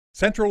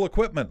Central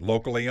Equipment,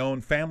 locally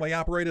owned,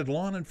 family-operated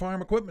lawn and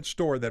farm equipment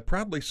store that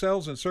proudly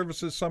sells and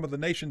services some of the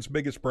nation's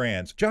biggest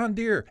brands. John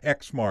Deere,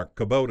 Exmark,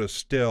 Kubota,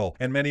 Stihl,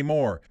 and many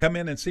more. Come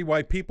in and see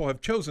why people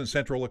have chosen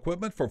Central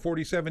Equipment for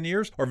 47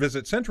 years or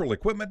visit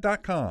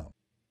centralequipment.com.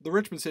 The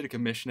Richmond City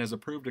Commission has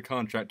approved a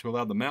contract to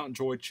allow the Mount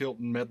Joy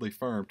Chilton Medley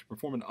firm to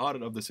perform an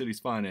audit of the city's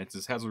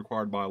finances as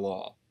required by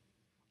law.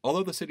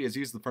 Although the city has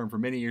used the firm for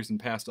many years in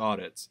past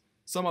audits,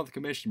 some of the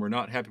commission were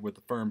not happy with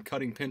the firm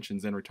cutting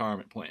pensions and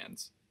retirement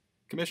plans.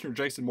 Commissioner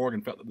Jason Morgan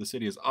felt that the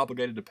city is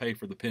obligated to pay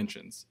for the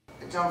pensions.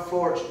 It's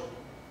unfortunate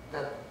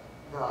that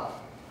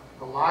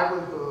the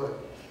livelihood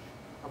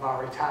of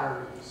our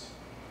retirees,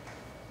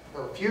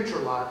 the future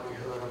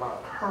livelihood of our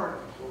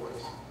current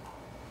employees,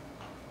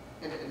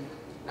 and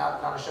not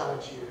a shot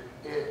at you,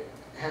 it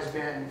has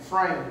been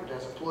framed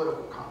as a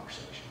political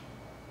conversation.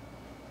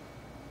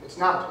 It's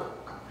not a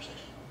political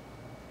conversation.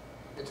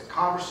 It's a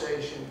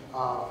conversation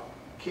of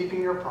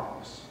keeping your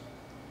promise.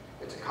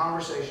 It's a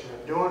conversation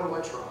of doing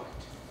what's right.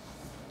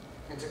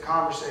 It's a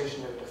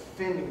conversation of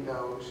defending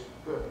those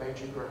who have made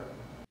you great.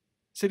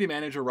 City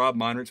Manager Rob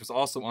Meinrich was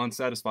also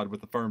unsatisfied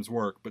with the firm's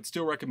work, but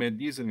still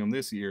recommended using them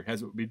this year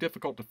as it would be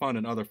difficult to find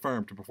another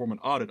firm to perform an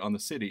audit on the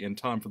city in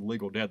time for the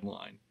legal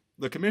deadline.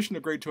 The Commission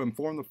agreed to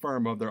inform the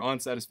firm of their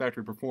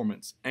unsatisfactory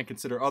performance and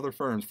consider other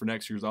firms for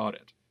next year's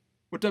audit.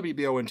 With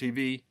WBON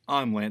TV,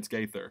 I'm Lance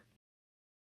Gaither.